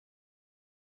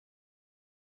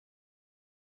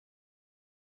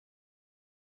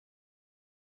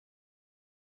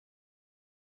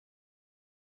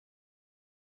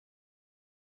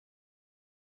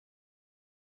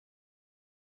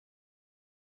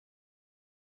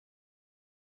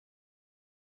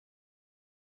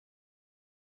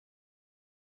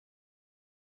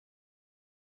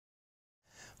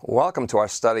Welcome to our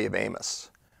study of Amos.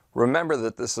 Remember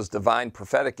that this is divine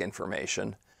prophetic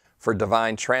information for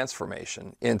divine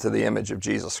transformation into the image of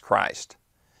Jesus Christ.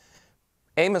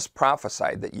 Amos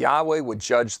prophesied that Yahweh would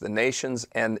judge the nations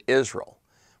and Israel,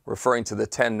 referring to the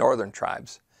 10 northern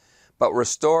tribes, but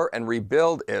restore and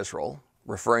rebuild Israel,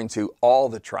 referring to all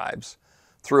the tribes,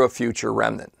 through a future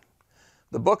remnant.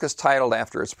 The book is titled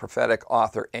after its prophetic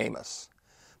author Amos.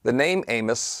 The name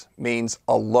Amos means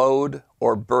a load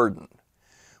or burden,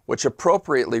 which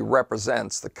appropriately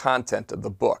represents the content of the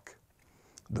book.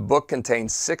 The book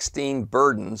contains 16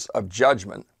 burdens of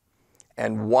judgment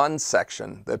and one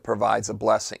section that provides a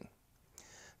blessing.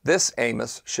 This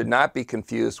Amos should not be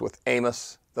confused with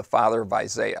Amos, the father of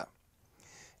Isaiah.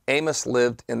 Amos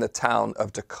lived in the town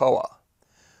of Tekoa,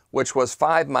 which was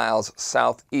 5 miles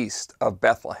southeast of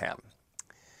Bethlehem.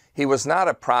 He was not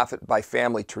a prophet by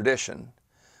family tradition,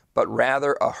 but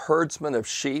rather a herdsman of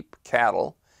sheep,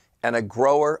 cattle, and a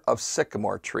grower of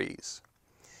sycamore trees.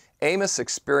 Amos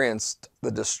experienced the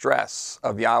distress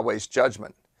of Yahweh's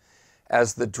judgment,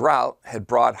 as the drought had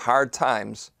brought hard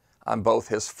times on both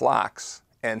his flocks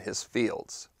and his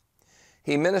fields.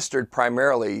 He ministered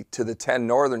primarily to the 10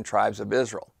 northern tribes of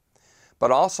Israel,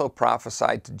 but also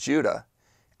prophesied to Judah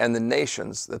and the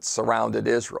nations that surrounded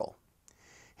Israel.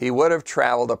 He would have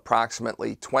traveled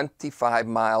approximately 25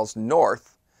 miles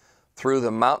north through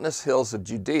the mountainous hills of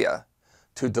Judea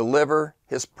to deliver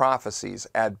his prophecies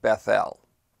at Bethel.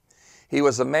 He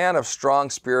was a man of strong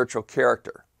spiritual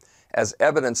character, as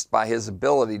evidenced by his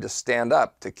ability to stand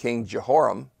up to King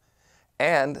Jehoram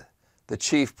and the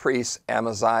chief priest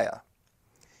Amaziah.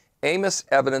 Amos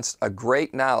evidenced a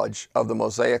great knowledge of the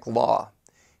Mosaic law,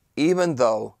 even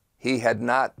though he had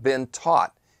not been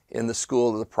taught in the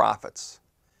school of the prophets.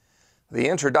 The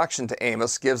introduction to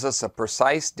Amos gives us a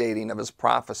precise dating of his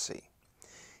prophecy.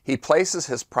 He places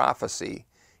his prophecy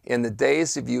in the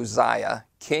days of Uzziah,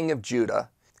 king of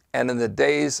Judah, and in the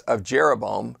days of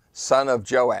Jeroboam, son of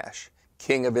Joash,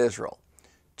 king of Israel,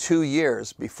 2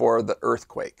 years before the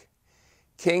earthquake.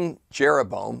 King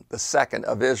Jeroboam II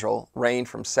of Israel reigned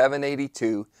from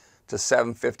 782 to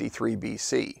 753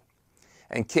 BC,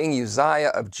 and King Uzziah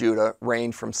of Judah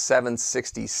reigned from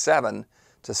 767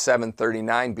 to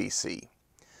 739 BC.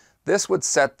 This would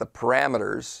set the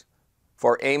parameters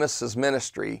for Amos's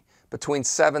ministry between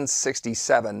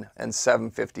 767 and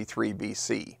 753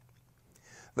 BC.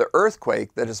 The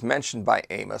earthquake that is mentioned by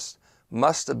Amos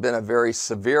must have been a very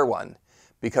severe one,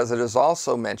 because it is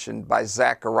also mentioned by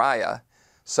Zechariah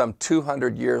some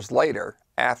 200 years later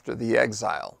after the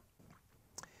exile.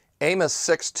 Amos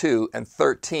 6:2 and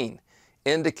 13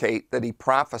 indicate that he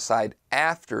prophesied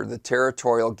after the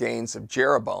territorial gains of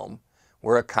Jeroboam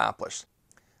were accomplished.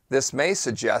 This may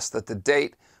suggest that the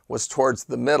date was towards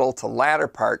the middle to latter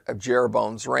part of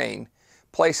Jeroboam's reign,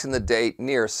 placing the date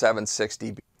near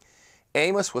 760 BC.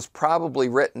 Amos was probably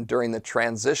written during the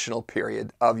transitional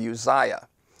period of Uzziah,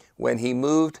 when he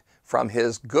moved from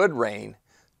his good reign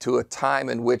to a time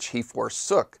in which he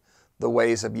forsook the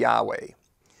ways of Yahweh.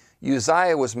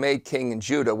 Uzziah was made king in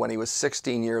Judah when he was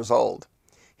 16 years old.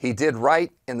 He did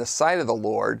right in the sight of the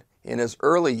Lord in his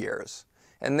early years,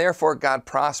 and therefore God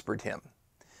prospered him.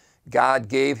 God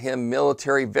gave him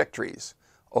military victories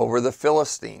over the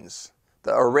Philistines,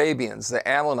 the Arabians, the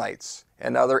Ammonites,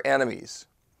 and other enemies.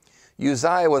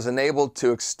 Uzziah was enabled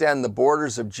to extend the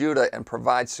borders of Judah and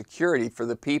provide security for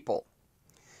the people.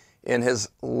 In his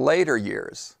later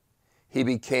years, he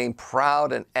became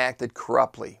proud and acted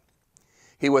corruptly.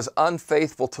 He was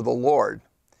unfaithful to the Lord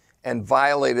and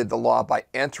violated the law by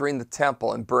entering the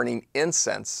temple and burning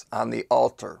incense on the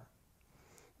altar.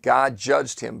 God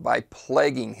judged him by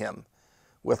plaguing him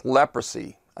with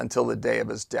leprosy until the day of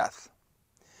his death.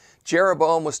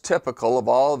 Jeroboam was typical of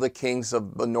all of the kings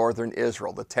of the northern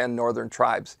Israel, the 10 northern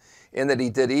tribes, in that he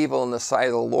did evil in the sight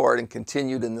of the Lord and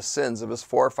continued in the sins of his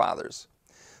forefathers.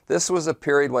 This was a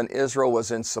period when Israel was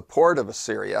in support of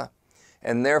Assyria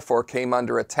and therefore came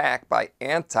under attack by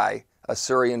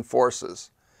anti-Assyrian forces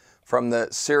from the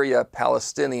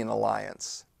Syria-Palestinian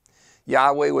alliance.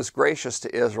 Yahweh was gracious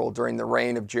to Israel during the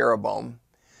reign of Jeroboam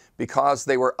because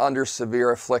they were under severe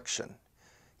affliction.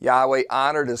 Yahweh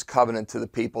honored his covenant to the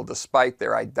people despite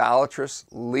their idolatrous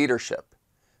leadership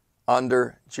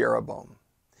under Jeroboam.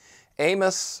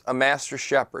 Amos, a master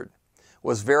shepherd,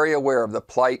 was very aware of the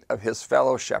plight of his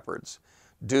fellow shepherds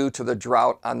due to the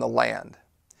drought on the land.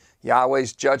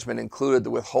 Yahweh's judgment included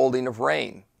the withholding of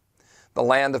rain. The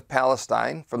land of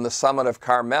Palestine, from the summit of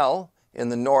Carmel in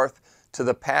the north to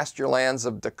the pasture lands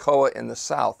of Tekoa in the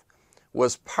south,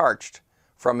 was parched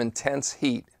from intense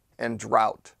heat and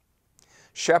drought.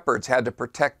 Shepherds had to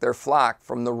protect their flock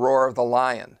from the roar of the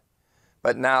lion,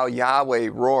 But now Yahweh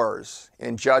roars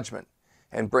in judgment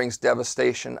and brings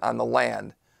devastation on the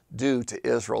land due to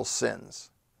Israel's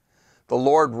sins. The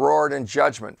Lord roared in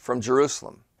judgment from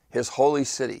Jerusalem, his holy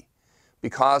city,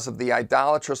 because of the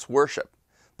idolatrous worship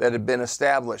that had been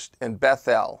established in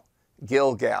Bethel,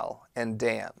 Gilgal, and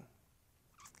Dan.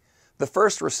 The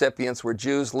first recipients were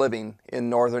Jews living in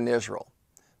northern Israel,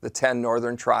 the 10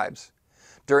 northern tribes,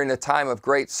 during a time of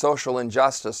great social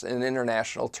injustice and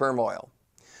international turmoil.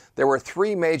 There were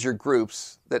 3 major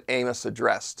groups that Amos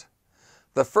addressed.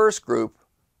 The first group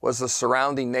was the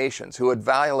surrounding nations who had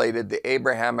violated the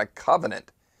Abrahamic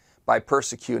covenant by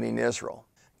persecuting Israel.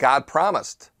 God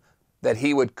promised that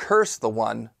he would curse the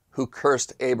one who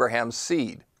cursed Abraham's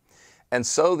seed, and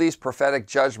so these prophetic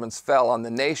judgments fell on the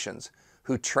nations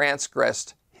who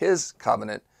transgressed his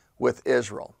covenant with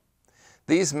Israel.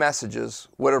 These messages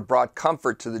would have brought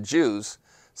comfort to the Jews,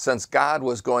 since God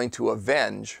was going to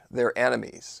avenge their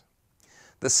enemies.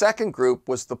 The second group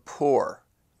was the poor,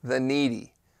 the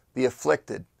needy, the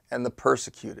afflicted, and the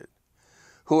persecuted,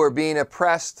 who were being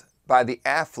oppressed by the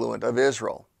affluent of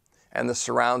Israel and the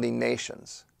surrounding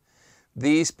nations.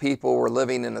 These people were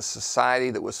living in a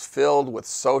society that was filled with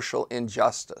social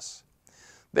injustice.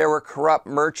 There were corrupt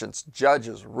merchants,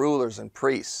 judges, rulers, and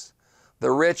priests.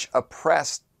 The rich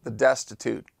oppressed the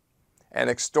destitute and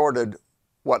extorted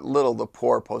what little the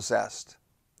poor possessed.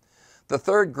 The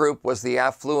third group was the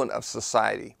affluent of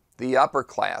society, the upper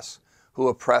class, who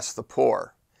oppressed the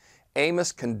poor.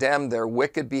 Amos condemned their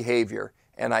wicked behavior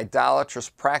and idolatrous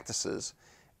practices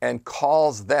and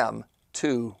calls them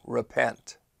to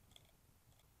repent.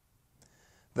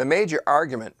 The major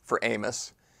argument for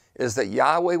Amos is that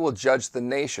Yahweh will judge the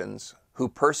nations who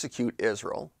persecute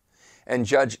Israel and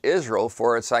judge Israel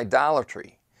for its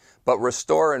idolatry, but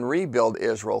restore and rebuild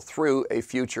Israel through a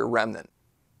future remnant.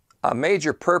 A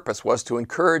major purpose was to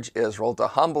encourage Israel to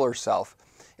humble herself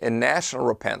in national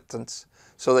repentance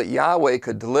so that Yahweh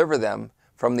could deliver them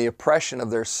from the oppression of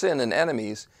their sin and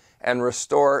enemies and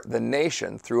restore the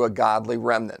nation through a godly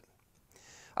remnant.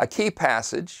 A key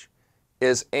passage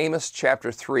is Amos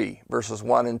chapter 3, verses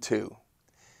 1 and 2.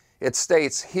 It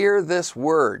states, "Hear this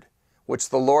word which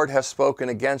the Lord has spoken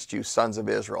against you, sons of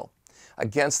Israel,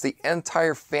 against the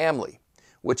entire family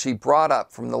which he brought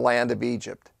up from the land of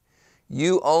Egypt.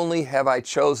 You only have I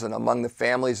chosen among the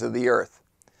families of the earth.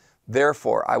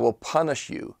 Therefore I will punish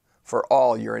you for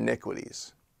all your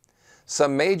iniquities."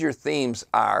 Some major themes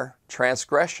are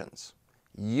transgressions,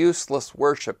 useless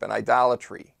worship and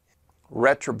idolatry,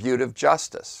 retributive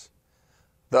justice,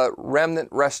 the remnant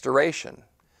restoration,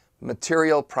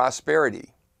 material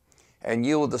prosperity, and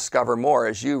you will discover more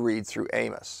as you read through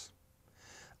Amos.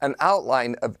 An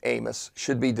outline of Amos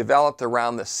should be developed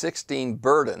around the 16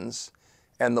 burdens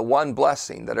and the 1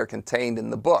 blessing that are contained in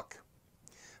the book.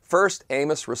 First,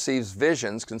 Amos receives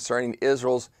visions concerning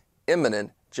Israel's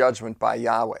imminent judgment by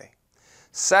Yahweh.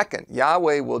 Second,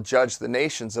 Yahweh will judge the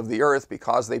nations of the earth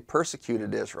because they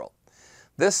persecuted Israel.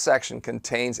 This section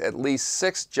contains at least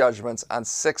 6 judgments on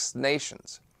 6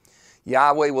 nations.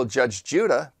 Yahweh will judge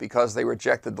Judah because they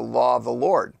rejected the law of the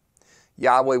Lord.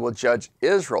 Yahweh will judge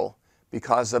Israel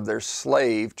because of their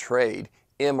slave trade,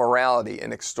 immorality,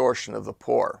 and extortion of the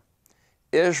poor.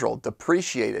 Israel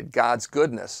depreciated God's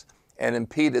goodness and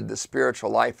impeded the spiritual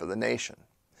life of the nation.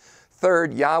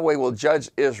 Third, Yahweh will judge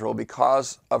Israel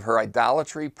because of her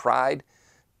idolatry, pride,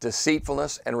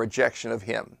 deceitfulness, and rejection of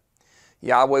him.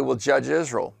 Yahweh will judge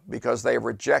Israel because they have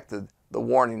rejected the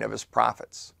warning of his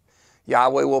prophets.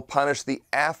 Yahweh will punish the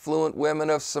affluent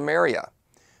women of Samaria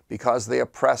because they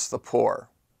oppress the poor.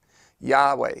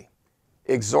 Yahweh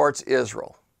exhorts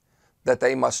Israel that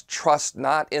they must trust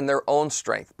not in their own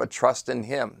strength, but trust in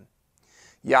him.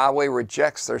 Yahweh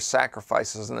rejects their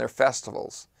sacrifices and their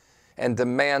festivals and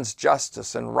demands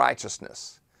justice and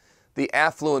righteousness. The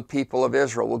affluent people of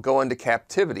Israel will go into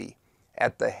captivity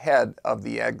at the head of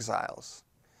the exiles.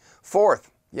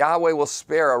 Fourth, Yahweh will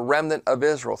spare a remnant of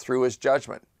Israel through his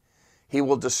judgment. He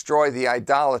will destroy the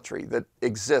idolatry that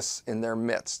exists in their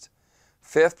midst.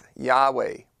 Fifth,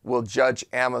 Yahweh will judge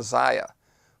Amaziah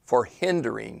for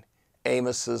hindering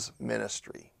Amos's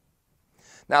ministry.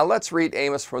 Now let's read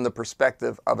Amos from the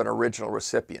perspective of an original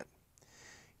recipient.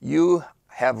 You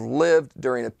have lived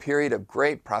during a period of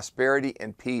great prosperity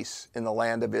and peace in the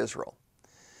land of Israel.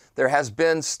 There has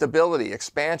been stability,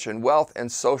 expansion, wealth,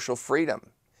 and social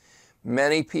freedom.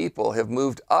 Many people have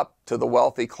moved up to the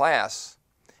wealthy class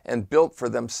and built for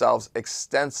themselves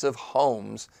extensive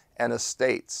homes and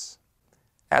estates.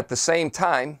 At the same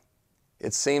time,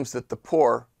 it seems that the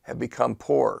poor have become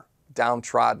poor,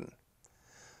 downtrodden.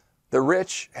 The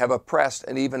rich have oppressed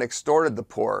and even extorted the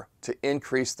poor to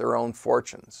increase their own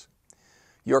fortunes.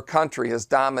 Your country has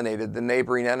dominated the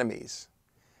neighboring enemies,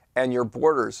 and your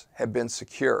borders have been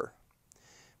secure.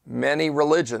 Many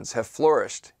religions have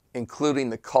flourished, including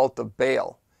the cult of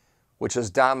Baal, which has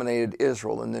dominated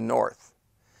Israel in the north.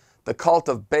 The cult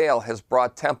of Baal has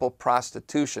brought temple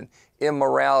prostitution,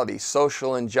 immorality,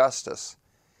 social injustice,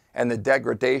 and the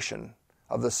degradation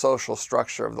of the social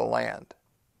structure of the land.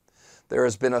 There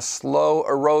has been a slow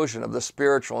erosion of the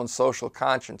spiritual and social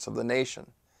conscience of the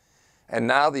nation, and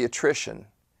now the attrition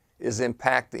is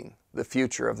impacting the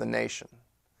future of the nation.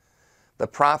 The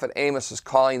prophet Amos is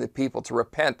calling the people to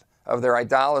repent of their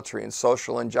idolatry and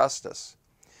social injustice.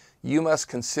 You must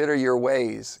consider your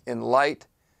ways in light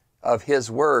of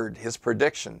his word, his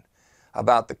prediction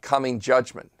about the coming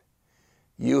judgment.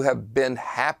 You have been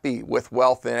happy with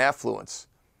wealth and affluence,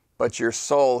 but your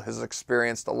soul has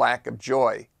experienced a lack of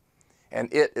joy,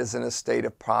 and it is in a state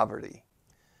of poverty.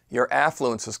 Your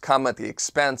affluence has come at the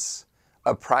expense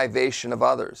of privation of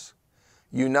others.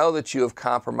 You know that you have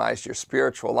compromised your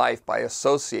spiritual life by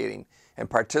associating and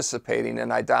participating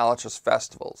in idolatrous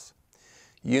festivals.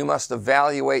 You must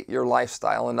evaluate your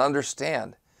lifestyle and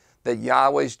understand that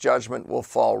Yahweh's judgment will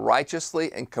fall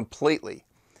righteously and completely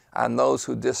on those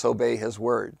who disobey his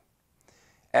word.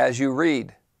 As you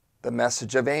read the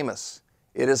message of Amos,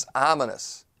 it is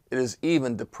ominous. It is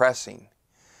even depressing.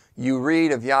 You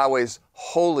read of Yahweh's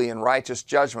holy and righteous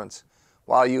judgments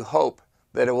while you hope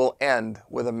that it will end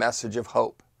with a message of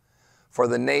hope for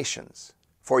the nations,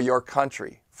 for your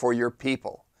country, for your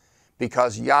people,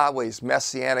 because Yahweh's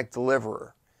messianic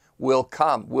deliverer will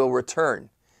come, will return,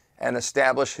 and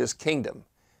establish his kingdom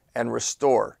and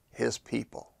restore his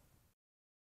people.